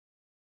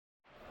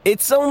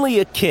It's only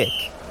a kick,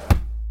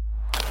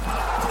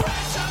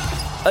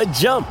 a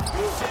jump,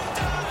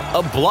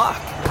 a block.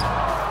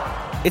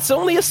 It's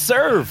only a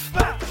serve.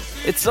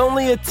 It's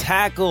only a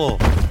tackle,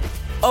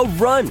 a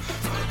run.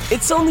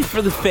 It's only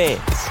for the fans.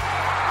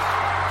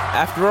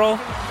 After all,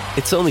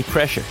 it's only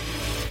pressure.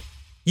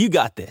 You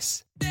got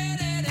this.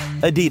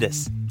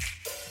 Adidas.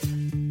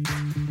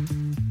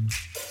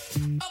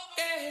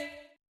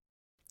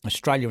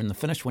 Australia in the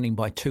finish, winning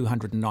by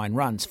 209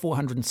 runs,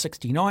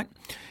 469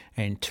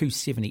 and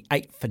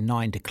 278 for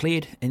 9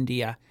 declared.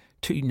 India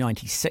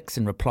 296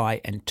 in reply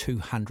and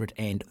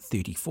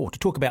 234. To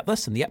talk about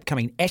this and the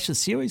upcoming Ashes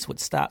series, which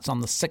starts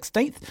on the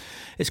 16th,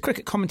 is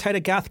cricket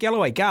commentator Garth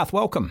Gallaway. Garth,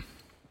 welcome.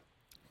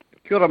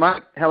 Kia ora,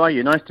 Mark. How are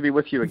you? Nice to be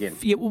with you again.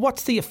 Yeah, well,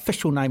 what's the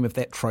official name of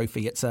that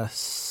trophy? It's a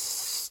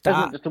Isn't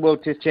it just a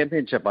World Test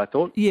Championship, I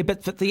thought? Yeah,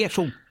 but the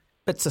actual,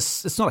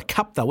 it's not a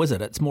cup though, is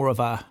it? It's more of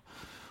a...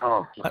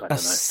 Oh, look, I don't know.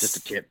 It's just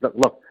a champ.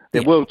 Look,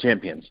 they're world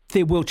champions.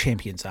 They're world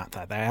champions, aren't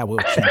they? They are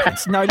world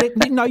champions.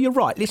 No, you're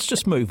right. Let's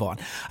just move on.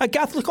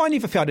 Garth, look, I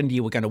never felt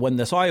India were going to win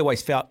this. I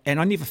always felt, and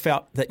I never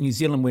felt that New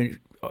Zealand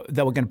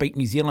they were going to beat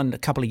New Zealand a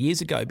couple of years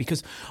ago,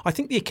 because I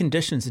think their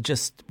conditions are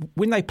just,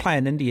 when they play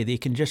in India, their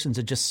conditions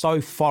are just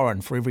so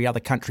foreign for every other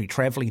country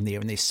travelling there,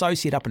 and they're so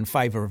set up in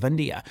favour of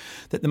India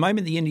that the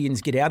moment the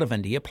Indians get out of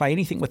India, play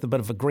anything with a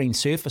bit of a green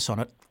surface on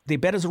it, their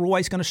batters are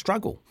always going to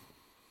struggle.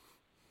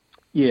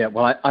 Yeah,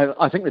 well,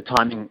 I think the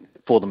timing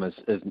for them is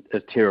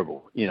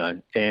terrible,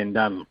 and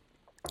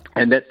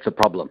that's the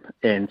problem.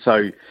 And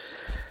so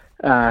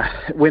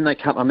when they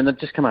come, they've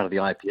just come out of the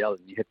IPL,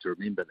 and you have to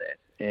remember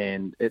that.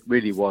 And it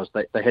really was,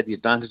 they had the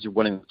advantage of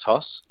winning the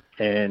toss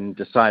and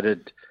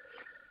decided,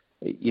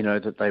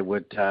 that they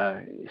would,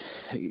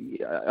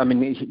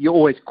 you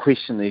always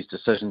question these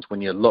decisions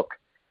when you look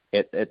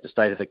at the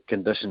state of the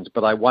conditions,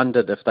 but I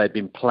wondered if they'd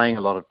been playing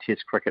a lot of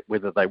Test cricket,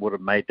 whether they would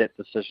have made that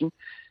decision.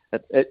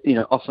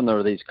 Often there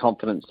are these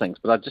confidence things,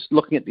 but I'm just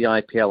looking at the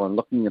IPL and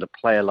looking at a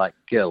player like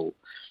Gill,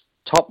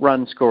 top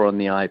run scorer in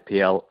the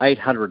IPL,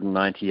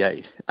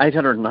 898,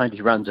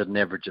 890 runs at an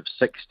average of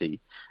 60,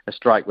 a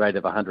strike rate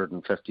of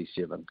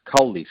 157.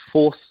 Kohli,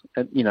 fourth,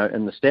 in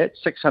the stats,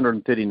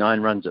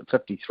 639 runs at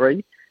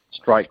 53,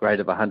 strike rate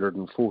of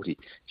 140.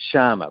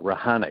 Sharma,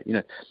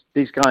 Rahane,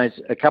 these guys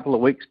a couple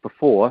of weeks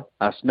before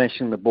are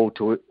smashing the ball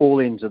to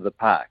all ends of the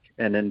park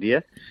in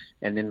India,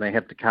 and then they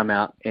have to come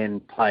out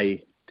and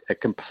play a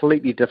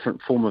completely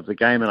different form of the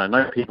game. And I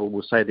know people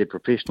will say they're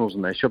professionals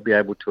and they should be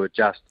able to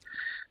adjust,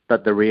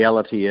 but the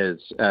reality is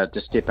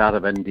to step out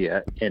of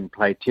India and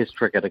play Test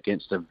cricket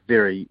against a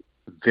very,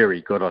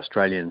 very good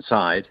Australian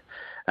side,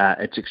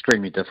 it's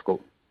extremely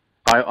difficult.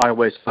 I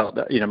always felt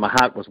that, my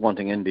heart was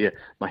wanting India,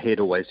 my head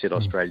always said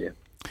Australia.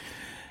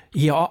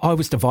 Yeah, I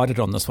was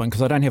divided on this one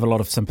because I don't have a lot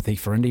of sympathy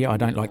for India. I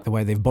don't like the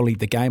way they've bullied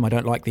the game. I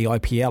don't like the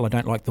IPL. I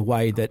don't like the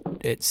way that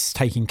it's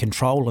taking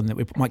control, and that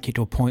we might get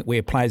to a point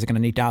where players are going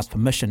to need to ask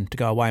permission to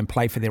go away and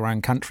play for their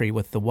own country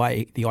with the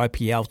way the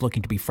IPL is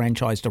looking to be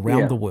franchised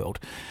around the world.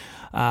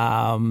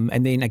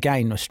 And then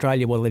again,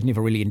 Australia, well, they've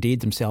never really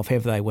endeared themselves,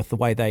 have they, with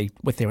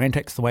their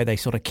antics, the way they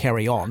sort of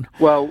carry on.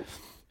 Well,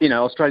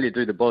 Australia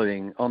do the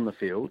bullying on the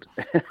field,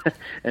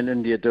 and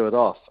India do it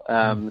off.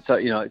 So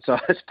I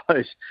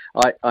suppose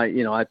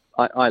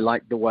I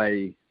like the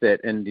way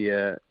that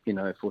India,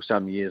 for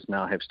some years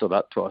now have stood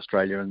up to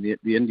Australia, and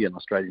the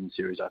Indian-Australian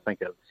series, I think,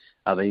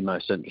 are the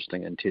most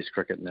interesting in Test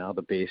cricket now,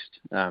 the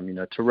best.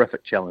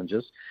 Terrific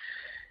challenges,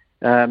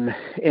 and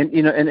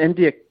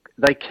India,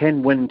 they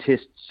can win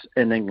tests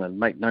in England.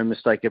 Make no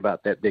mistake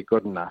about that. They're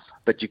good enough.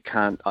 But you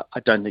can't, I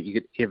don't think you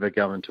could ever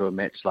go into a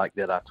match like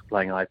that after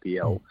playing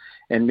IPL.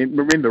 And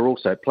remember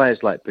also, players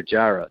like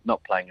Pujara,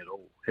 not playing at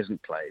all,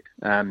 hasn't played.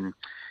 I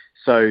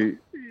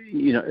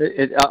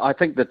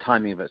think the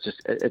timing of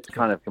it's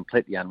kind of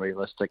completely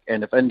unrealistic.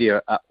 And if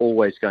India are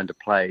always going to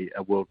play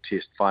a World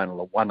Test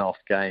final, a one-off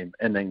game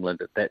in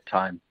England at that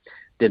time,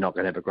 they're not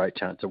going to have a great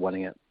chance of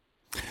winning it.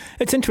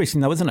 It's interesting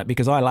though, isn't it?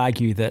 Because I'll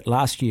argue that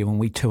last year when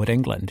we toured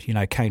England,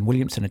 Kane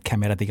Williamson had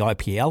come out of the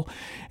IPL,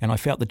 and I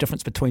felt the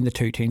difference between the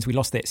two teams. We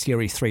lost that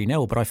series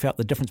 3-0, but I felt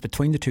the difference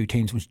between the two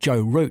teams was Joe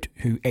Root,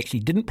 who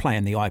actually didn't play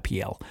in the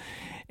IPL.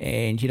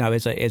 And,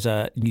 as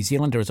a New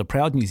Zealander, as a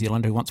proud New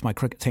Zealander who wants my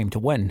cricket team to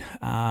win,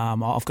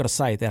 I've got to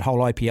say that whole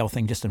IPL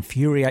thing just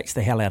infuriates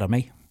the hell out of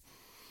me.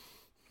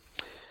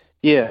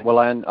 Yeah, well,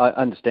 I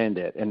understand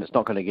that, and it's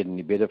not going to get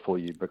any better for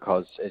you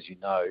because, as you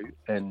know,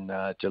 in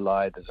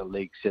July there's a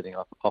league setting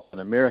up in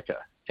America,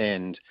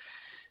 and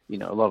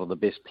a lot of the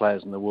best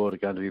players in the world are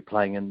going to be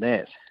playing in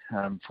that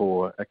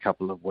for a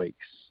couple of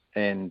weeks,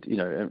 and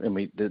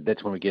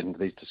that's when we get into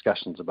these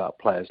discussions about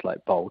players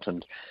like Bolt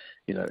and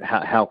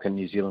how can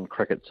New Zealand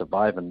cricket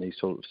survive in these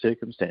sort of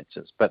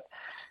circumstances. But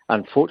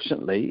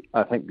unfortunately,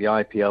 I think the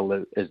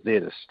IPL is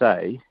there to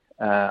stay.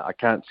 I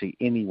can't see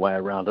any way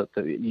around it.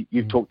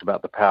 You've talked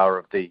about the power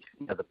of the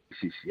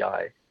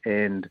BCCI,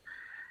 and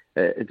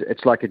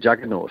it's like a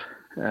juggernaut.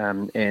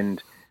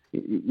 And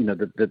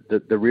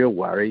the real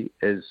worry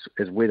is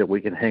whether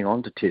we can hang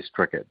on to Test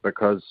cricket,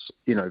 because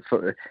you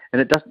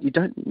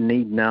don't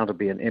need now to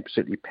be an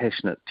absolutely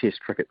passionate Test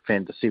cricket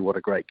fan to see what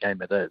a great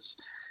game it is.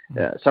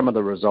 Some of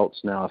the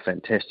results now are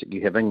fantastic.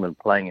 You have England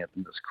playing it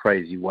in this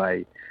crazy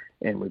way,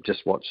 and we've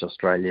just watched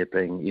Australia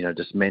being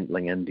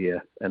dismantling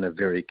India in a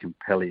very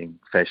compelling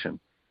fashion.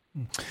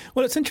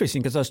 Well, it's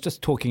interesting because I was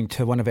just talking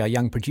to one of our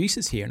young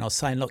producers here, and I was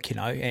saying, look,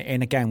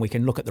 and again, we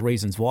can look at the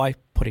reasons why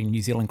putting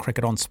New Zealand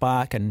cricket on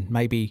Spark and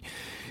maybe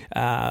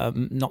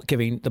not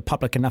giving the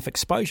public enough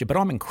exposure. But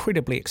I'm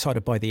incredibly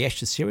excited by the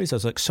Ashes series. I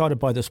was excited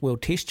by this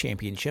World Test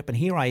Championship, and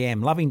here I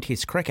am loving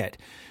Test cricket,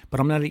 but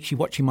I'm not actually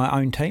watching my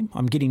own team.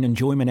 I'm getting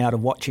enjoyment out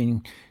of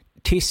watching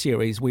Test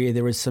series where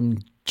there is some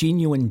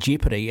genuine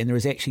jeopardy and there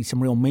is actually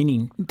some real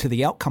meaning to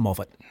the outcome of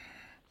it.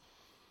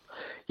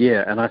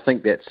 Yeah, and I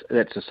think that's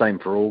the same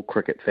for all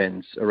cricket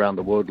fans around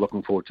the world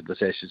looking forward to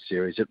this Ashes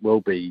series. It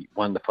will be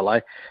wonderful.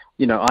 I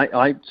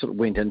sort of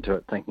went into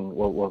it thinking,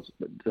 well,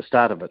 the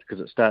start of it, because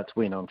it starts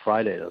on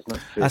Friday, doesn't it?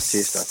 First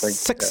test, I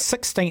think.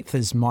 16th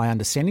is my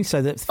understanding.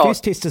 So the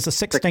first test is the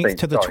 16th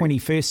to the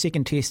 21st.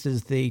 Second test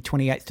is the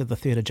 28th to the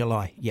 3rd of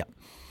July. Yeah.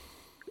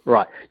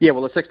 Right. Yeah,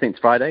 well, the 16th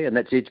Friday, and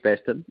that's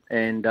Edgbaston,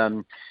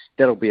 and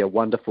that'll be a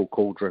wonderful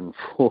cauldron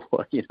for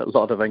a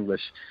lot of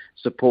English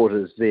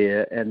supporters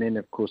there. And then,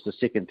 of course, the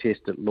second test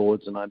at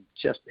Lord's, and I'm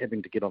just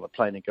having to get on a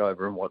plane and go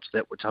over and watch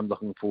that, which I'm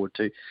looking forward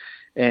to.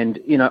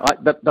 And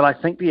but I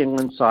think the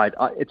England side,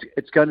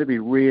 it's going to be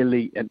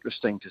really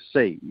interesting to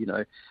see.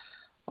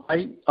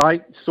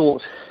 I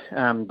thought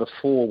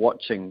before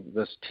watching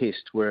this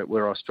test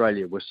where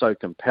Australia was so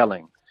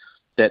compelling,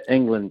 that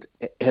England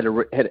had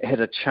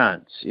a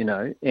chance,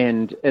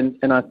 and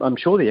I'm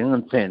sure the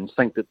England fans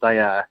think that they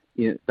are,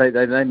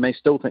 they may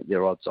still think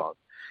they're odds on,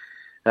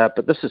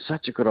 but this is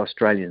such a good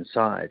Australian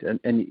side, and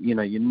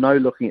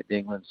looking at the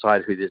England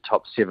side who their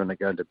top 7 are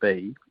going to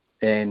be,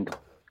 and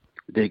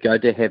they're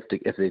going to have to,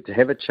 if they're to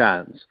have a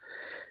chance,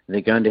 they're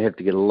going to have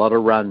to get a lot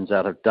of runs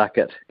out of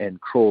Duckett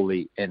and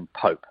Crawley and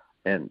Pope,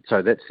 and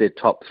so that's their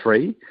top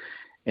 3.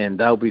 And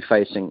they'll be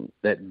facing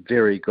that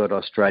very good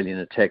Australian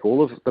attack.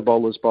 All of the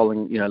bowlers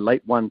bowling,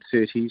 late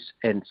 130s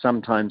and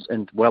sometimes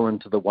well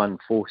into the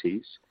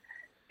 140s,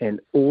 and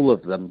all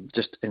of them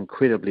just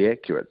incredibly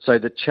accurate. So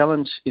the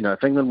challenge,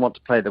 if England want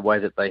to play the way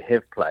that they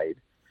have played,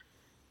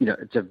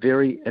 it's a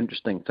very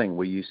interesting thing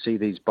where you see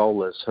these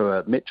bowlers who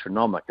are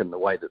metronomic in the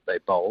way that they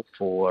bowl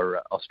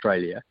for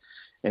Australia,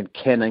 and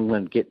can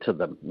England get to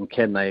them? And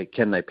can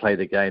they play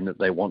the game that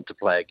they want to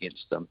play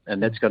against them?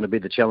 And that's going to be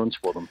the challenge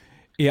for them.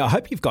 Yeah, I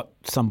hope you've got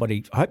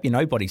somebody. I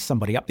hope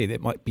somebody up there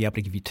that might be able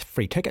to give you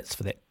free tickets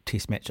for that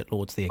Test match at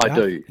Lord's there. I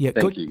do. Yeah,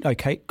 Thank good. You.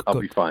 Okay, good. I'll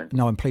be fine.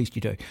 No, I'm pleased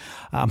you do.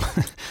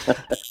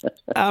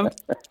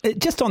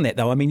 Just on that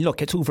though, I mean,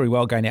 look, it's all very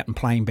well going out and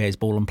playing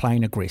baseball and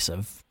playing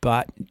aggressive,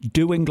 but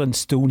do England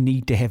still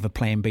need to have a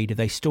plan B? Do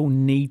they still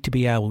need to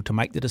be able to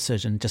make the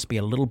decision, just be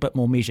a little bit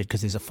more measured?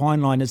 Because there's a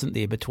fine line, isn't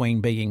there,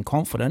 between being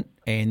confident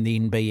and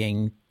then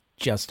being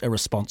just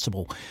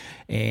irresponsible.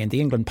 And the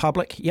England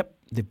public,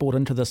 they've bought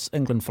into this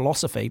England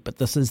philosophy, but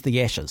this is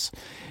the Ashes.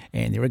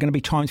 And there are going to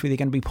be times where they're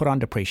going to be put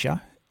under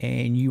pressure,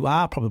 and you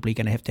are probably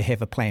going to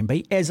have a plan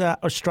B. As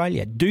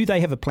Australia, do they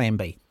have a plan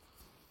B?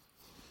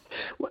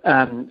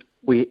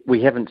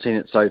 We haven't seen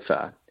it so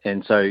far.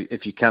 And so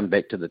if you come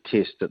back to the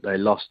test that they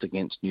lost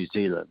against New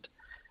Zealand,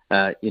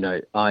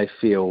 I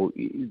feel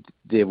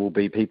there will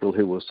be people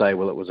who will say,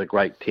 well, it was a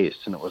great test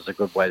and it was a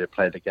good way to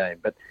play the game.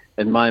 But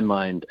in my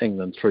mind,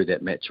 England threw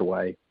that match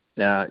away.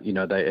 Now,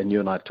 and you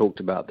and I have talked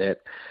about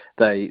that.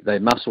 They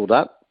muscled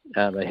up.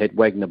 They had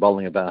Wagner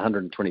bowling about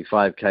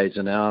 125 k's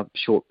an hour,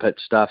 short pitch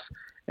stuff,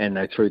 and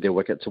they threw their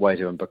wickets away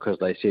to him because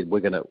they said,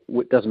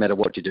 it doesn't matter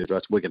what you do to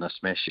us, we're going to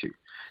smash you.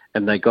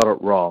 And they got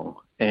it wrong.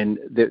 And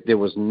there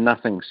was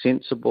nothing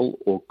sensible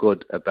or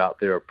good about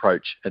their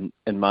approach,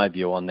 in my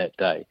view, on that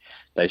day.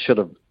 They should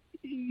have,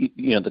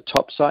 the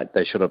top side,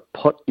 they should have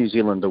put New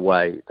Zealand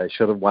away. They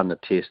should have won the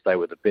test. They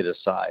were the better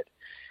side.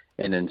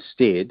 And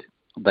instead,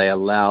 they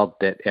allowed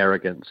that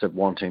arrogance of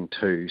wanting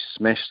to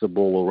smash the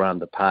ball around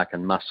the park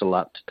and muscle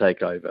up to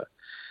take over.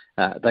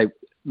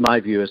 My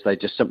view is they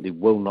just simply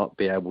will not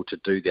be able to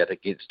do that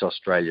against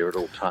Australia at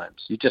all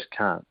times. You just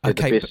can't. They're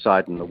the best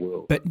side in the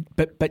world. But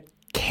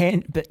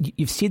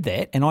you've said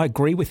that, and I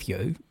agree with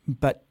you,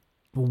 but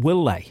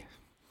will they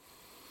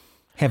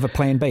have a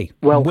plan B?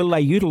 Well, will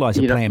they utilise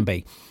a plan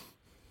B?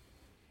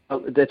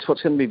 Well, that's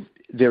what's going to be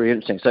very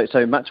interesting.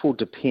 So much will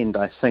depend,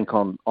 I think,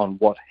 on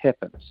what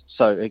happens.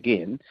 So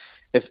again,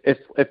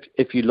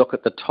 if you look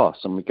at the toss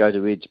and we go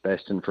to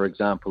Edgbaston, for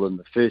example, in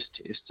the first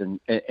test,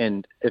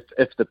 and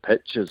if the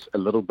pitch is a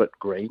little bit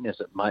green, as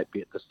it might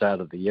be at the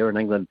start of the year, and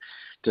England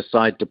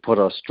decide to put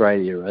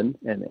Australia in,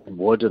 and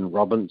Wood and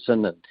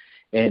Robinson and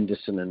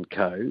Anderson and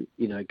co,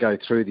 go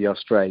through the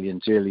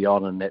Australians early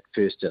on in that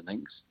first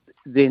innings,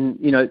 then,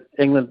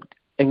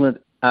 England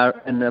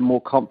are in a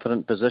more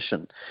confident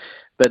position.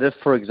 But if,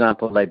 for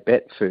example, they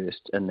bat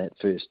first in that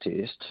first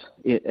test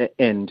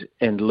and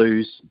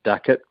lose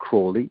Duckett,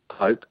 Crawley,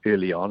 Pope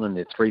early on, and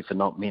they're 3 for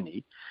not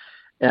many,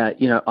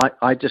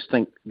 I just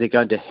think they're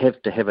going to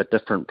have a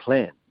different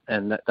plan,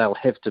 and that they'll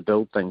have to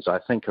build things, I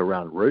think,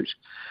 around route,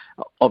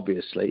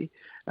 obviously.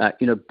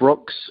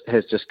 Brooks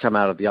has just come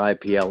out of the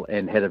IPL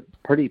and had a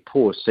pretty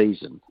poor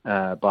season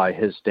by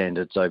his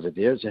standards over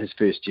there. It's his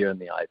first year in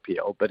the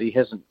IPL, but he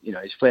hasn't,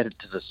 he's flattered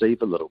to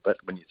deceive a little bit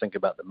when you think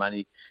about the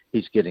money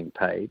he's getting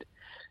paid.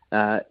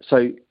 I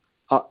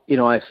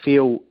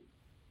feel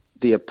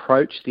the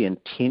approach, the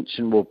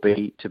intention will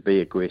be to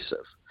be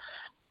aggressive.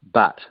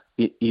 But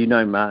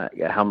Mark,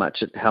 how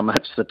much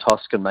the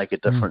toss can make a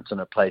difference in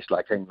a place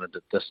like England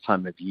at this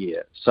time of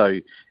year. So,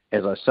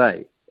 as I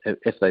say,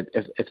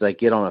 if they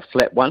get on a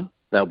flat one,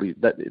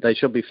 they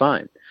should be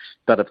fine.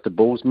 But if the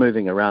ball's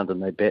moving around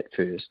and they bat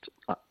first,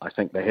 I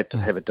think they have to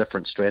have a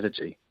different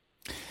strategy.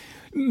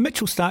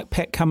 Mitchell Starc,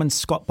 Pat Cummins,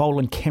 Scott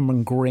Boland,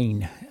 Cameron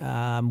Green.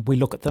 We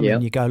look at them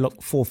and you go,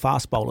 look, 4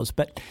 fast bowlers.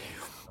 But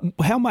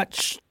how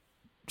much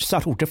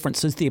subtle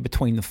difference is there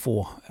between the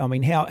 4? I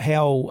mean,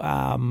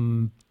 how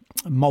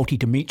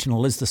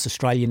multi-dimensional is this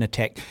Australian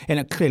attack?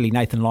 And clearly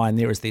Nathan Lyon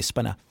there is their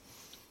spinner.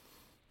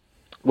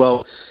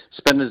 Well,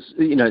 spinners,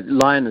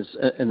 Lyon is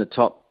in the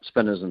top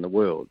spinners in the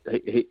world.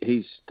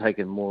 He's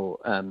taken more.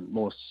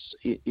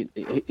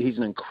 He's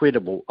an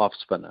incredible off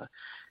spinner,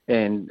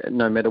 and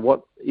no matter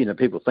what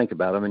people think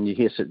about him, and you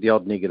hear the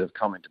odd negative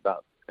comment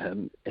about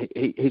him,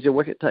 he's a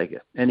wicket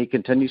taker, and he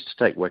continues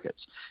to take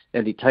wickets,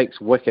 and he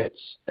takes wickets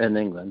in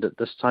England at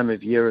this time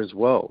of year as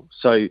well.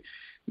 So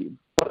you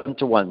put him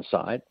to one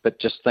side, but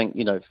just think,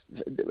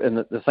 and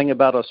the thing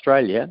about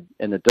Australia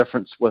and the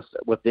difference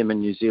with them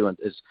in New Zealand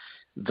is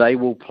they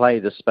will play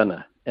the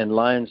spinner, and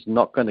Lyon's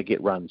not going to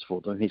get runs for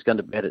them. He's going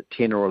to bat at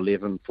 10 or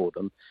 11 for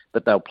them,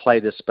 but they'll play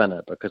the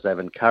spinner because they've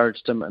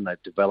encouraged him and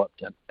they've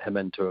developed him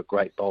into a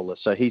great bowler.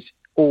 So he's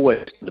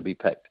always going to be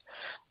picked.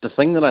 The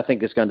thing that I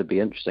think is going to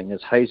be interesting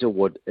is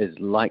Hazlewood is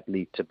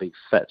likely to be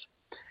fit.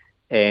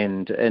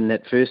 And in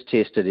that first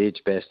test at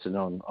Edgbaston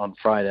on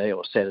Friday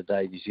or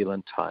Saturday, New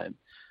Zealand time,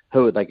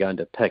 who are they going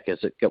to pick?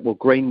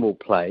 Green will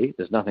play.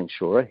 There's nothing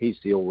sure. He's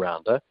the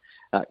all-rounder.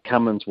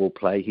 Cummins will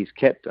play. He's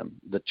captain.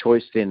 The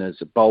choice then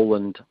is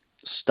Boland,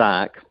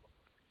 Starc,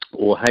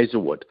 or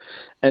Hazlewood.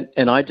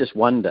 And I just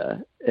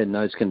wonder, in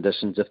those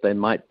conditions, if they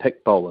might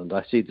pick Boland.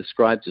 I see the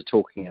scribes are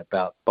talking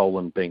about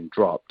Boland being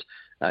dropped.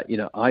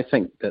 I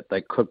think that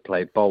they could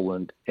play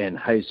Boland and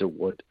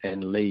Hazlewood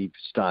and leave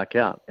Starc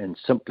out and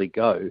simply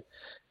go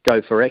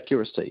for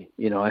accuracy.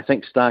 I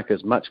think Starc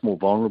is much more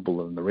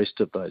vulnerable than the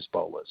rest of those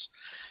bowlers.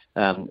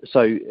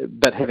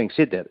 But having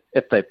said that,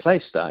 if they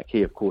play Starc,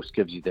 he of course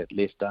gives you that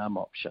left arm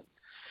option.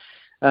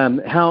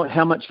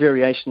 How much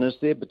variation is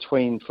there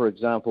between, for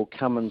example,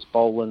 Cummins,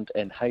 Boland,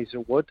 and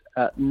Hazlewood?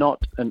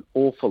 Not an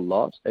awful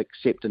lot,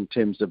 except in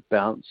terms of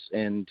bounce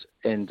and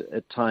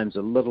at times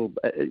a little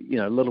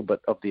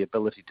bit of the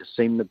ability to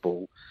seam the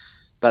ball.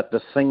 But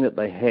the thing that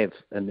they have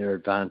in their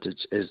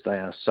advantage is they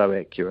are so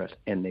accurate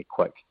and they're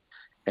quick,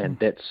 and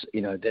that's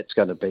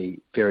going to be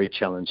very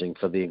challenging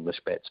for the English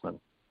batsmen.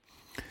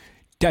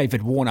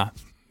 David Warner,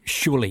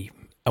 surely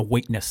a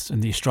weakness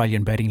in the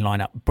Australian batting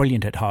lineup.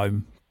 Brilliant at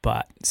home,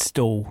 but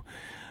still,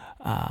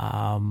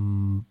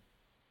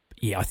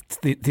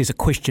 there's a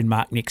question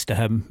mark next to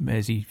him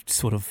as he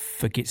sort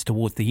of gets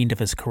towards the end of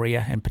his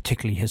career, and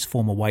particularly his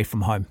form away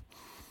from home.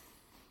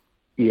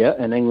 Yeah,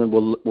 and England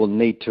will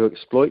need to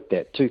exploit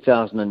that.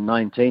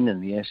 2019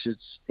 in the Ashes,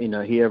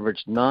 he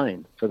averaged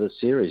 9 for the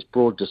series.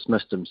 Broad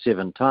dismissed him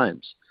 7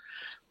 times.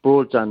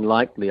 Broad's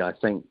unlikely, I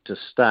think, to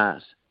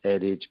start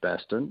at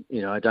Edgbaston.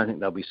 I don't think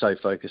they'll be so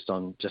focused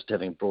on just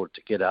having Broad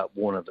to get out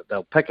Warner that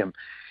they'll pick him.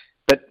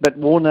 But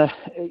Warner,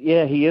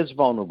 he is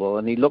vulnerable,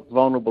 and he looked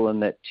vulnerable in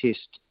that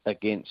test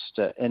against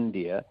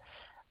India.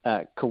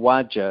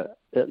 Khawaja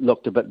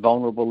looked a bit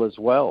vulnerable as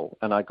well,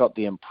 and I got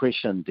the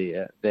impression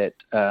there that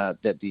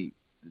the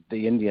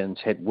Indians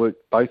had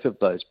worked both of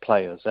those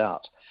players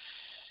out.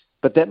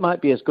 But that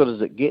might be as good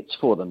as it gets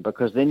for them,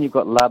 because then you've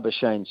got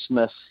Labuschagne,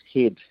 Smith,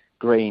 Head,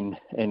 Green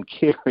and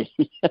Carey,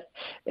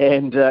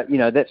 and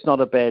that's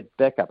not a bad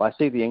backup. I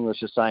see the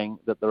English are saying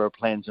that there are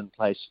plans in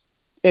place,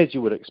 as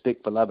you would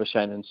expect, for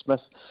Labuschagne and Smith.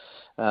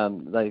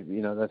 They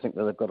think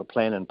that they've got a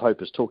plan, and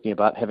Pope is talking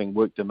about having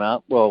worked them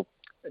out. Well,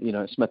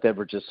 Smith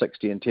averages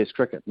 60 in Test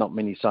cricket. Not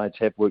many sides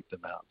have worked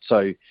them out,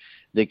 so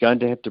they're going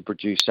to have to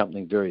produce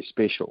something very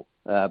special.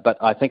 But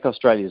I think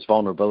Australia's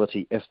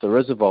vulnerability, if there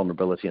is a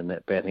vulnerability in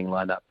that batting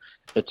lineup,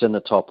 it's in the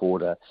top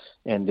order.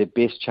 And the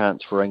best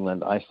chance for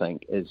England, I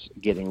think, is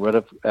getting rid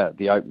of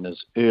the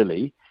openers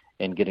early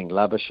and getting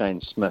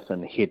Labuschagne, Smith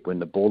and Head when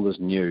the ball is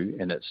new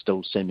and it's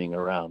still seaming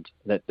around.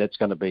 That's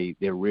going to be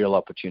their real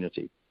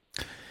opportunity.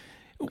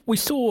 We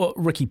saw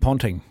Ricky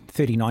Ponting,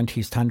 39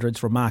 Test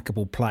hundreds,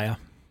 remarkable player.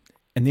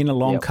 And then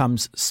along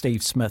comes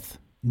Steve Smith,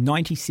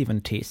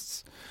 97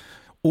 tests,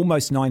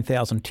 almost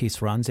 9,000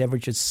 test runs,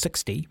 averages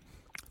 60,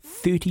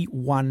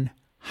 31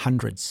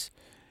 hundreds.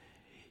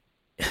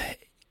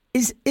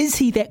 Is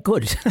he that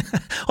good?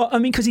 I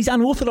mean, because he's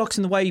unorthodox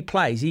in the way he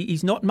plays.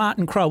 He's not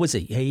Martin Crowe, is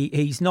he?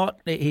 He's not.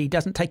 He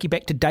doesn't take you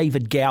back to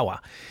David Gower.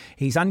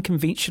 He's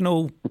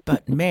unconventional,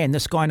 but man,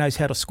 this guy knows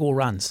how to score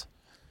runs.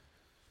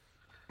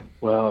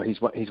 Well,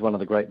 he's one of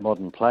the great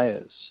modern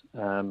players.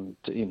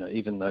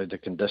 Even though the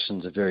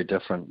conditions are very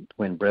different,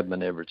 when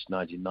Bradman averaged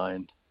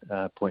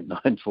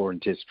 99.94 in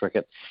Test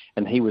cricket,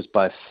 and he was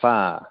by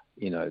far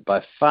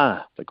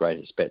the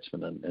greatest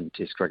batsman in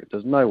Test cricket.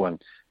 There's no one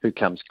who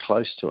comes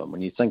close to him.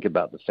 When you think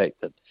about the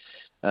fact that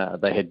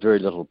they had very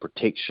little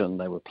protection,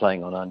 they were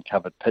playing on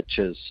uncovered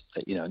pitches.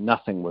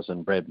 Nothing was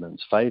in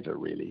Bradman's favour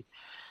really.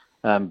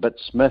 But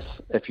Smith,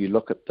 if you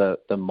look at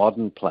the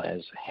modern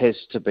players, has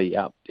to be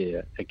up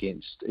there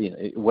against,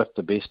 with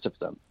the best of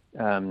them.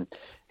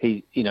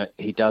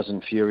 He does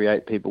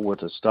infuriate people with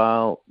his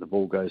style. The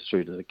ball goes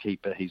through to the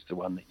keeper. He's the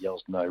one that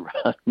yells no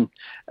run,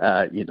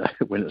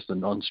 when it's the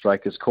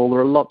non-striker's call. There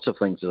are lots of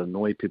things that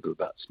annoy people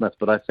about Smith,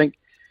 but I think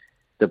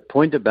the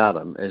point about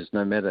him is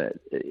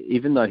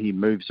even though he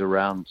moves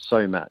around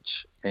so much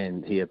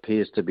and he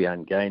appears to be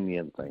ungainly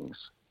in things,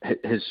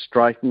 his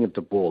striking of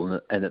the ball,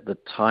 and at the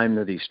time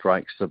that he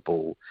strikes the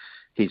ball,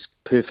 he's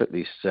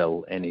perfectly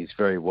still and he's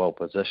very well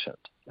positioned.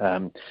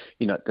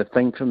 The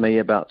thing for me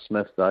about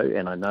Smith, though,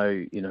 and I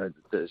know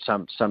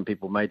some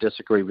people may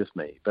disagree with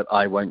me, but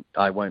I won't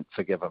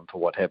forgive him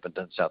for what happened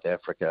in South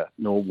Africa,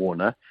 nor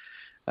Warner,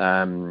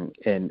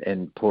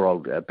 and poor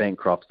old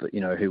Bancroft,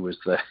 who was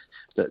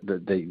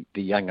the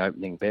young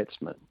opening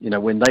batsman.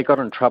 When they got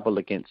in trouble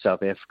against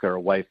South Africa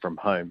away from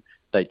home,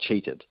 they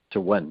cheated to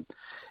win.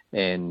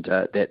 And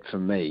that, for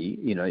me,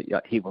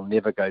 he will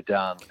never go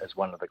down as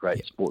one of the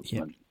great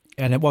sportsmen. Yeah.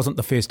 And it wasn't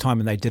the first time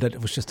when they did it.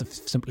 It was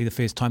just simply the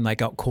first time they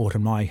got caught,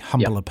 in my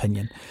humble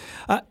opinion.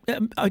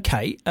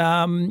 Okay.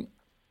 Sorry,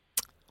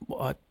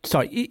 I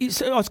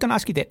was going to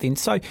ask you that then.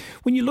 So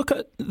when you look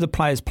at the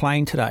players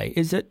playing today,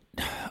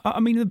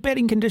 the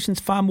batting conditions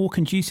far more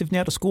conducive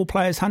now to score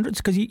players hundreds?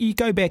 Because you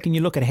go back and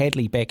you look at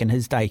Hadley back in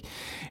his day,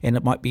 and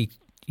it might be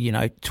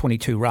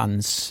 22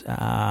 runs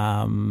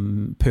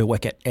per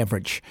wicket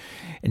average.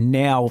 And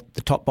now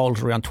the top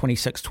bowlers are around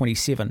 26,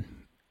 27.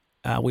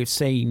 We've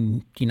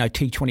seen,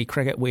 T20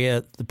 cricket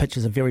where the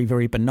pitches are very,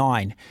 very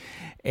benign.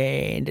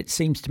 And it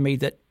seems to me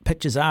that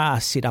pitches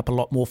are set up a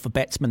lot more for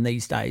batsmen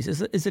these days.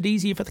 Is it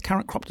easier for the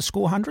current crop to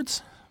score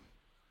hundreds?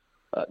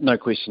 No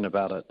question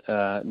about it.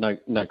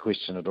 No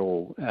question at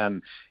all.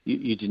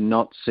 You do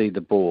not see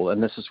the ball,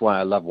 and this is why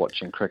I love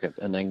watching cricket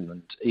in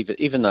England,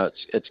 even though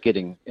it's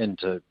getting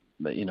into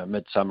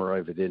midsummer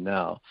over there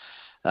now.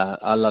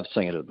 I love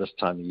seeing it at this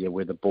time of year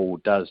where the ball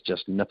does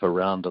just nip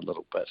around a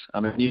little bit.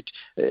 I mean,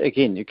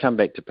 you come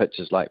back to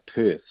pitches like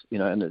Perth,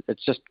 and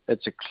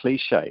it's a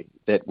cliche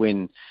that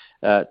when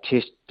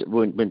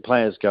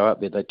players go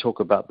up there, they talk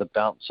about the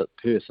bounce at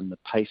Perth and the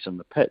pace and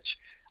the pitch.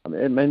 I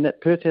mean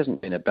that Perth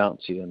hasn't been a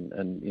bouncy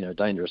and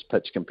dangerous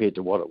pitch compared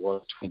to what it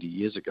was 20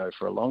 years ago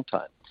for a long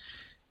time.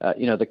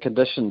 The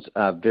conditions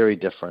are very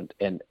different,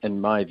 and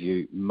in my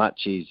view,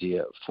 much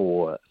easier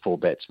for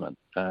batsmen.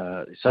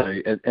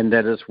 And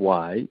that is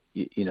why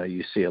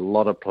you see a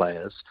lot of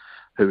players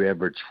who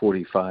average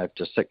 45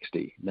 to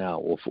 60 now,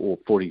 or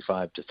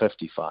 45 to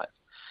 55.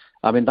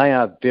 I mean, they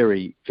are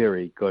very,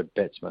 very good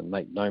batsmen.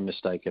 Make no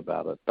mistake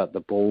about it. But the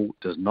ball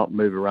does not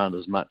move around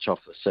as much off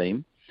the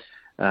seam.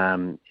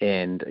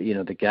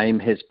 The game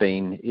has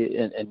been,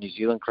 and New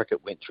Zealand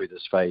cricket went through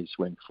this phase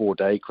when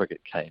 4-day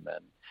cricket came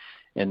in.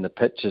 And the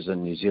pitches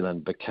in New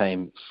Zealand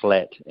became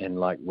flat and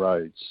like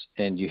roads.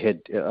 And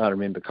I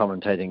remember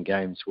commentating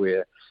games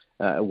where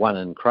one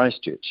in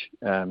Christchurch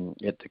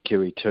at the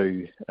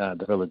QE2,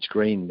 the Village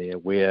Green there,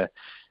 where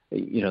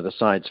the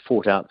sides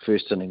fought out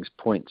first innings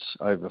points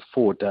over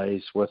 4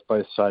 days, with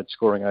both sides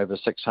scoring over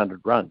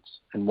 600 runs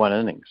in one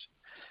innings.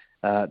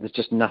 There's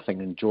just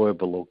nothing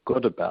enjoyable or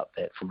good about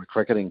that from a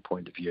cricketing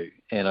point of view.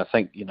 And I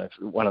think,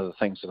 one of the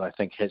things that I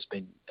think has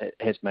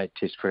made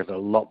Test cricket a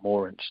lot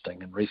more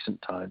interesting in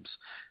recent times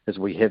is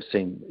we have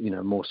seen,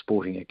 more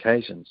sporting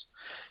occasions.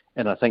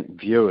 And I think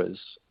viewers,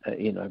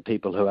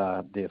 people who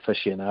are the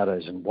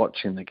aficionados and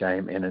watching the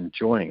game and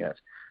enjoying it,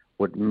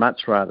 would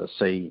much rather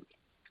see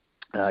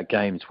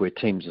games where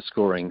teams are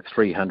scoring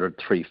 300,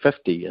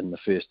 350 in the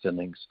first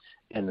innings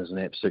and there's an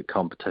absolute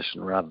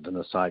competition, rather than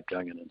a side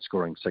going in and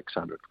scoring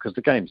 600, because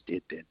the game's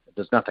dead then.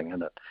 There's nothing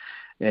in it.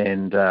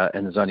 And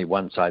there's only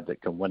one side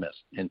that can win it.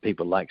 And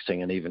people like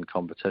seeing an even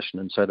competition,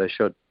 and so they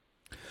should.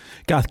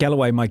 Garth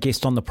Gallaway, my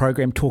guest on the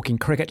program, talking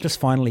cricket. Just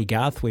finally,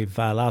 Garth,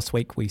 last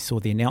week we saw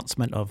the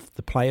announcement of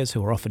the players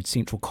who were offered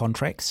central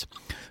contracts.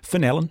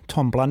 Finn Allen,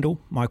 Tom Blundell,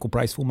 Michael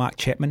Bracewell, Mark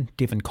Chapman,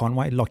 Devon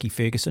Conway, Lockie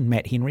Ferguson,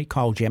 Matt Henry,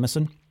 Kyle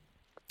Jamieson,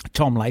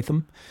 Tom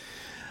Latham,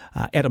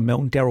 Adam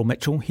Milne, Daryl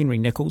Mitchell, Henry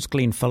Nichols,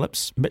 Glenn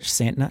Phillips, Mitch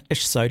Santner,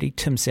 Ish Sodhi,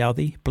 Tim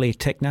Southey, Blair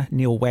Tickner,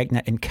 Neil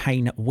Wagner and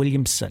Kane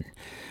Williamson.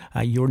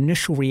 Your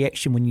initial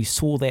reaction when you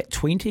saw that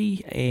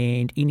 20,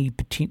 and any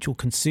potential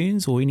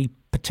concerns or any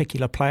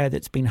particular player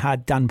that's been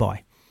hard done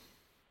by?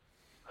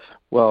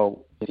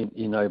 Well,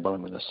 you know what I'm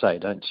going to say,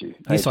 don't you?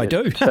 Yes, I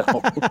do.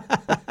 God,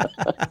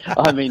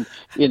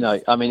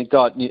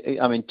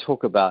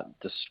 talk about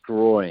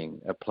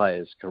destroying a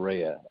player's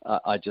career.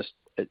 I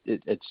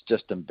it's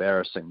just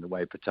embarrassing the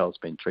way Patel's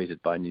been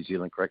treated by New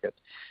Zealand cricket.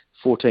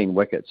 14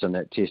 wickets in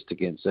that test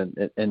against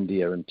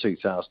India in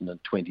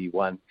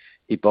 2021.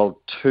 He bowled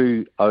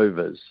 2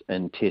 overs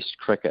in test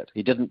cricket.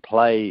 He didn't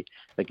play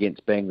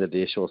against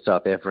Bangladesh or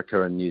South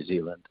Africa and New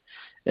Zealand.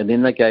 And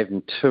then they gave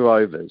him 2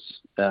 overs,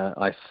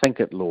 I think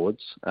at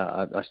Lord's.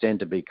 I stand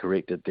to be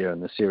corrected there in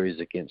the series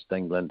against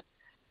England.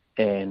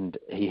 And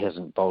he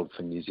hasn't bowled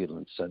for New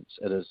Zealand since.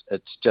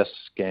 It's just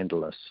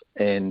scandalous.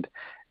 And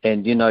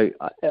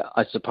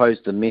I suppose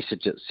the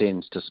message it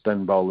sends to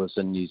spin bowlers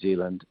in New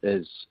Zealand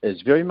is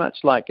very much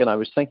like, and I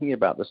was thinking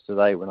about this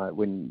today when I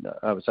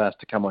was asked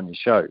to come on your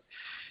show.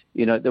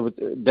 There was,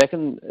 back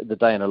in the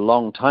day and a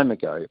long time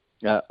ago,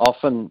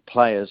 often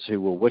players who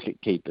were wicket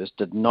keepers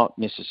did not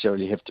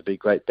necessarily have to be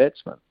great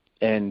batsmen.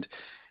 And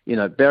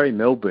Barry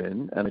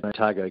Milburn, an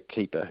Otago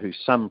keeper who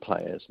some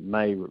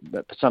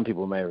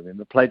people may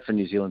remember, played for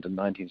New Zealand in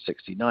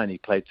 1969. He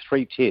played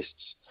 3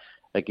 tests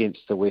against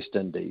the West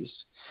Indies,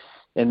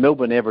 and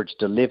Milburn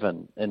averaged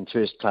 11 in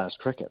first-class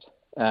cricket.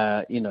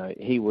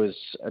 He was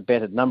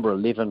batted number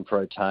 11 for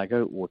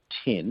Otago, or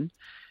 10.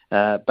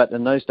 But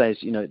in those days,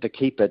 the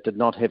keeper did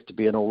not have to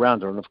be an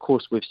all-rounder. And, of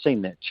course, we've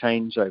seen that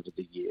change over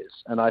the years.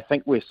 And I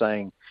think we're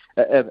saying,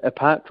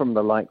 apart from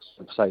the likes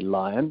of, say,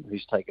 Lyon,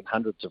 who's taken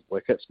hundreds of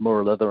wickets,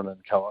 Muralitharan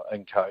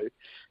and co,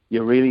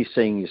 you're really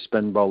seeing your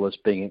spin bowlers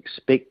being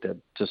expected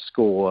to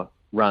score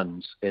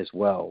runs as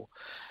well.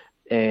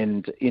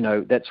 And,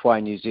 that's why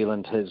New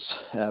Zealand has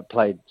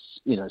played,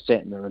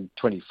 Santner in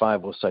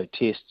 25 or so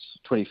tests,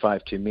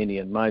 25 too many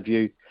in my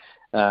view.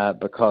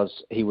 Because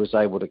he was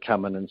able to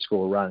come in and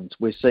score runs.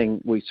 We saw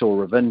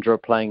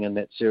Ravindra playing in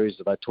that series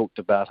that I talked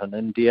about in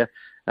India,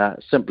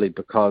 simply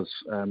because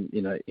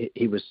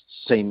he was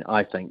seen,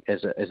 I think,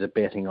 as a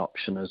batting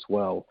option as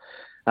well.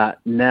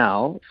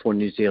 Now for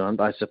New Zealand,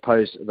 I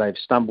suppose they've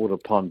stumbled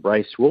upon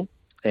Bracewell,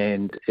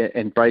 and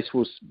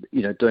Bracewell's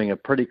doing a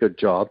pretty good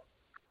job.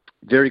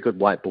 Very good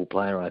white ball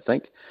player, I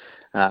think.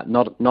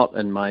 Not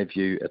in my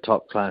view a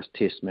top class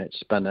Test match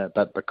spinner,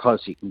 but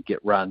because he can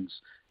get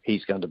runs,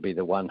 he's going to be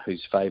the one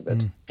who's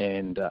favoured.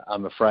 And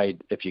I'm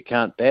afraid if you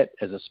can't bat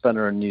as a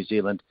spinner in New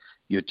Zealand,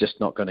 you're just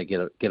not going to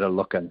get a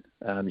look in.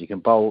 You can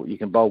bowl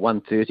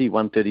 130,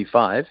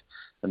 135,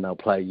 and they'll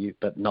play you,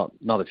 but not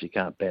if you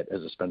can't bat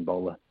as a spin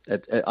bowler.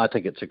 I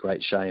think it's a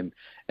great shame,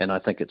 and I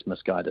think it's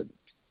misguided.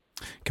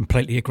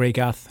 Completely agree,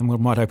 Garth, and we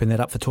might open that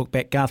up for talk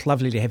back. Garth,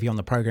 lovely to have you on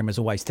the program as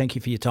always. Thank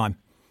you for your time.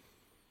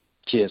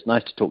 Cheers.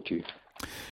 Nice to talk to you.